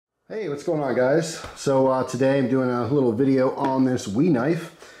Hey, what's going on, guys? So today I'm doing a little video on this WE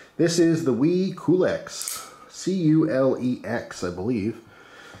knife. This is the WE Culex, C-U-L-E-X, I believe.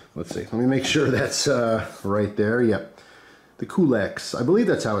 Let's see, let me make sure that's right there. Yep, the Culex. I believe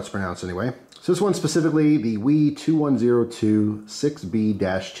that's how it's pronounced anyway. So this one specifically, the WE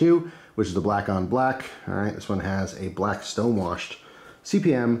 21026B-2, which is the black on black. All right, this one has a black stonewashed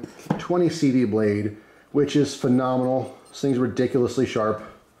CPM 20 CV blade, which is phenomenal. This thing's ridiculously sharp.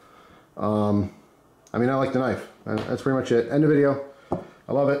 I mean, I like the knife. That's pretty much it. End of video.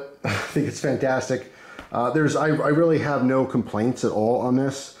 I love it. I think it's fantastic. I really have no complaints at all on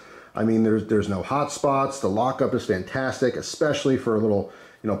this. I mean, there's no hot spots. The lockup is fantastic, especially for a little,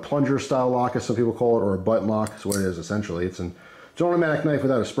 plunger style lock, as some people call it, or a button lock. That's what it is essentially. It's an automatic knife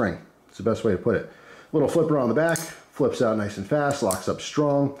without a spring. It's the best way to put it. Little flipper on the back, flips out nice and fast, locks up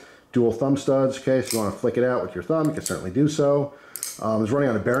strong. Dual thumb studs. Okay, so if you want to flick it out with your thumb, you can certainly do so. It's running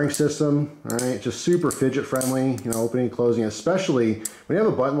on a bearing system, all right, just super fidget friendly, opening and closing, especially when you have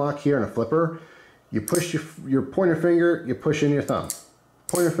a button lock here and a flipper, you push your pointer finger, you push in your thumb,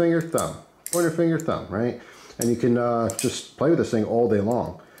 pointer finger, thumb, right? And you can just play with this thing all day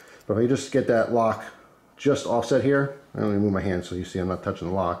long. But if you just get that lock just offset here, I don't even move my hand so you see I'm not touching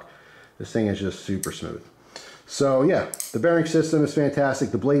the lock, this thing is just super smooth. So yeah, the bearing system is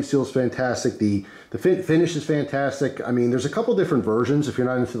fantastic. The blade seal is fantastic. The finish is fantastic. I mean, there's a couple different versions if you're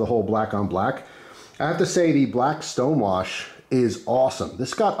not into the whole black on black. I have to say the black stonewash is awesome.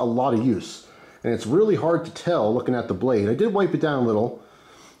 This got a lot of use, and it's really hard to tell looking at the blade. I did wipe it down a little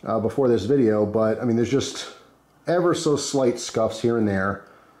before this video, but I mean, there's just ever so slight scuffs here and there.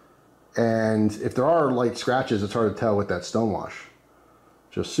 And if there are light scratches, it's hard to tell with that stonewash.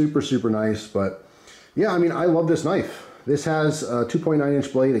 Just super, super nice, but yeah, I mean, I love this knife. This has a 2.9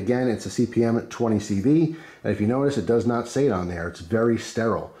 inch blade. Again, it's a CPM 20 CV. And if you notice, it does not say it on there. It's very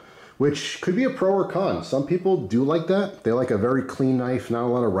sterile, which could be a pro or con. Some people do like that. They like a very clean knife, not a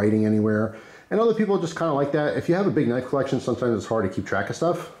lot of writing anywhere. And other people just kind of like that. If you have a big knife collection, sometimes it's hard to keep track of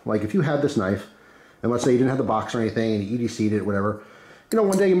stuff. Like if you had this knife, and let's say you didn't have the box or anything, and you EDC'd it, whatever,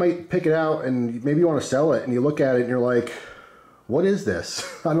 one day you might pick it out and maybe you want to sell it, and you look at it and you're like, what is this?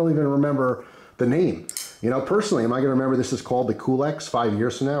 I don't even remember the name. Personally, am I going to remember this is called the Culex 5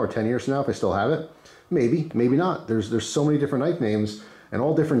 years from now or 10 years from now if I still have it? Maybe, maybe not. There's so many different knife names and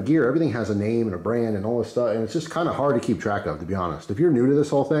all different gear. Everything has a name and a brand and all this stuff, and it's just kind of hard to keep track of, to be honest. If you're new to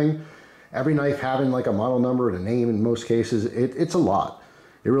this whole thing, every knife having like a model number and a name in most cases, it's a lot.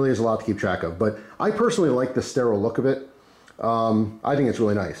 It really is a lot to keep track of. But I personally like the sterile look of it. I think it's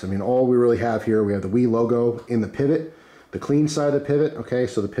really nice. I mean, all we really have here, we have the WE logo in the pivot. The clean side of the pivot, okay,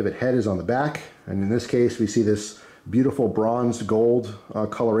 so the pivot head is on the back, and in this case we see this beautiful bronze gold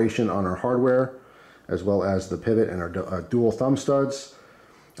coloration on our hardware, as well as the pivot and our dual thumb studs.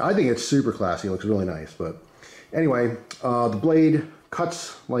 I think it's super classy. It looks really nice. But anyway, the blade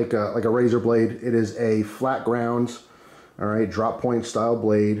cuts like a razor blade. It is a flat ground, all right, drop point style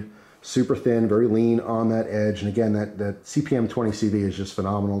blade, super thin, very lean on that edge. And again, that CPM 20 CV is just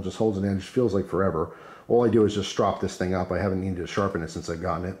phenomenal. Just holds an edge, feels like forever. All I do is just strop this thing up. I haven't needed to sharpen it since I've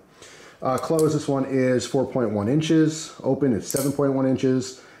gotten it. Close, this one is 4.1 inches. Open, it's 7.1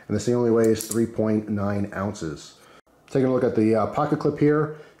 inches. And this thing only weighs 3.9 ounces. Taking a look at the pocket clip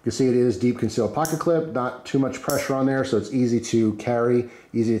here. You can see it is deep concealed pocket clip. Not too much pressure on there, so it's easy to carry,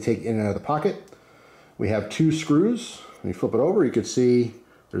 easy to take in and out of the pocket. We have 2 screws. When you flip it over, you can see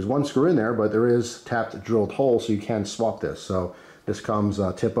there's 1 screw in there, but there is tapped drilled hole, so you can swap this. So this comes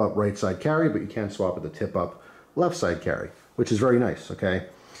tip up right side carry, but you can swap it to tip up left side carry, which is very nice, okay?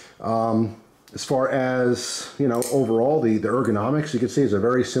 As far as, overall, the ergonomics, you can see it's a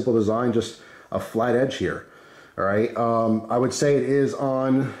very simple design, just a flat edge here, all right? I would say it is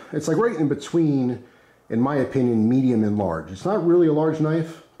on, it's like right in between, in my opinion, medium and large. It's not really a large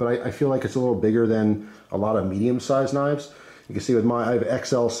knife, but I feel like it's a little bigger than a lot of medium-sized knives. You can see with I have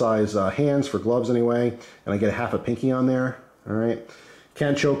XL size hands for gloves anyway, and I get a half a pinky on there. All right,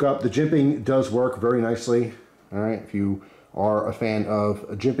 can choke up. The jimping does work very nicely. All right, if you are a fan of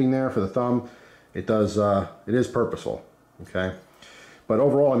jimping there for the thumb, it does. It is purposeful. Okay, but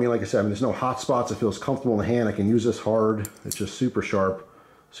overall, I mean, like I said, there's no hot spots. It feels comfortable in the hand. I can use this hard. It's just super sharp,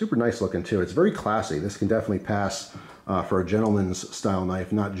 super nice looking too. It's very classy. This can definitely pass for a gentleman's style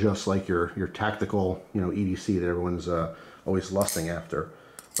knife, not just like your tactical, EDC that everyone's always lusting after.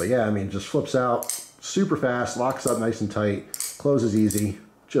 But yeah, I mean, just flips out super fast, locks up nice and tight, closes easy,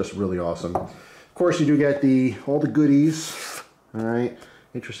 just really awesome. Of course, you do get all the goodies. All right,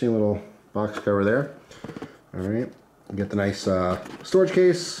 interesting little box cover there. All right, you get the nice storage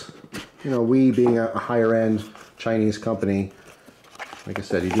case. WE being a higher end Chinese company, Like I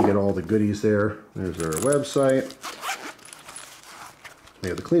said, you do get all the goodies there. There's their website. We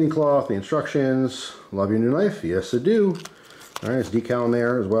have the cleaning cloth, the instructions. Love your new knife? Yes, I do. All right, it's decal in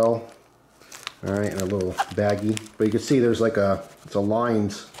there as well. All right, and a little baggie. But you can see there's like it's a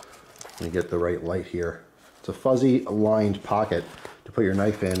lined, let me get the right light here. It's a fuzzy lined pocket to put your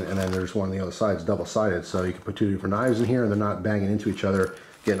knife in, and then there's one on the other side. It's double-sided, so you can put two different knives in here and they're not banging into each other,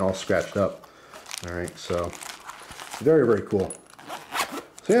 getting all scratched up. All right, so very, very cool.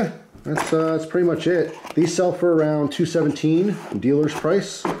 So yeah, that's pretty much it. These sell for around $217 dealer's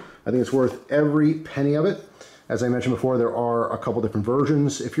price. I think it's worth every penny of it. As I mentioned before, there are a couple different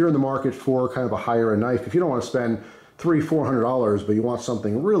versions. If you're in the market for kind of a higher end knife, if you don't want to spend $300-400, but you want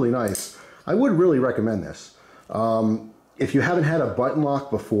something really nice, I would really recommend this. If you haven't had a button lock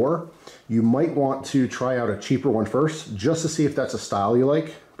before, you might want to try out a cheaper one first, just to see if that's a style you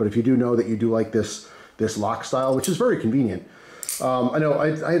like. But if you do know that you do like this lock style, which is very convenient. I know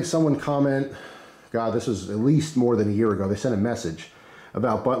I had someone comment, God, this was at least more than a year ago. They sent a message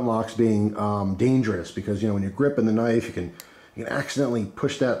about button locks being dangerous because, you know, when you're gripping the knife, you can accidentally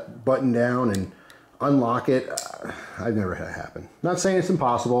push that button down and unlock it. I've never had it happen. Not saying it's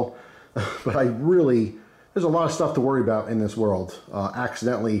impossible, but there's a lot of stuff to worry about in this world.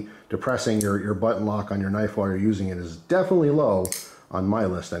 Accidentally depressing your button lock on your knife while you're using it is definitely low on my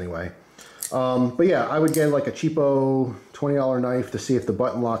list anyway. But yeah, I would get like a cheapo $20 knife to see if the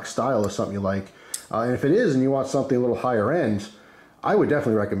button lock style is something you like. And if it is and you want something a little higher end, I would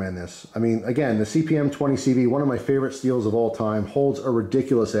definitely recommend this. I mean, again, the CPM 20CV, one of my favorite steels of all time, holds a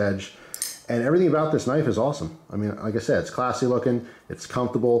ridiculous edge. And everything about this knife is awesome. I mean, like I said, it's classy looking, it's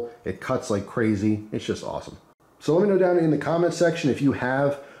comfortable, it cuts like crazy. It's just awesome. So let me know down in the comments section if you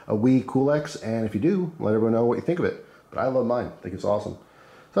have a Wii Culex, and if you do, let everyone know what you think of it. But I love mine. I think it's awesome. So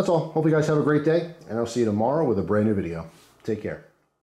that's all. Hope you guys have a great day, and I'll see you tomorrow with a brand new video. Take care.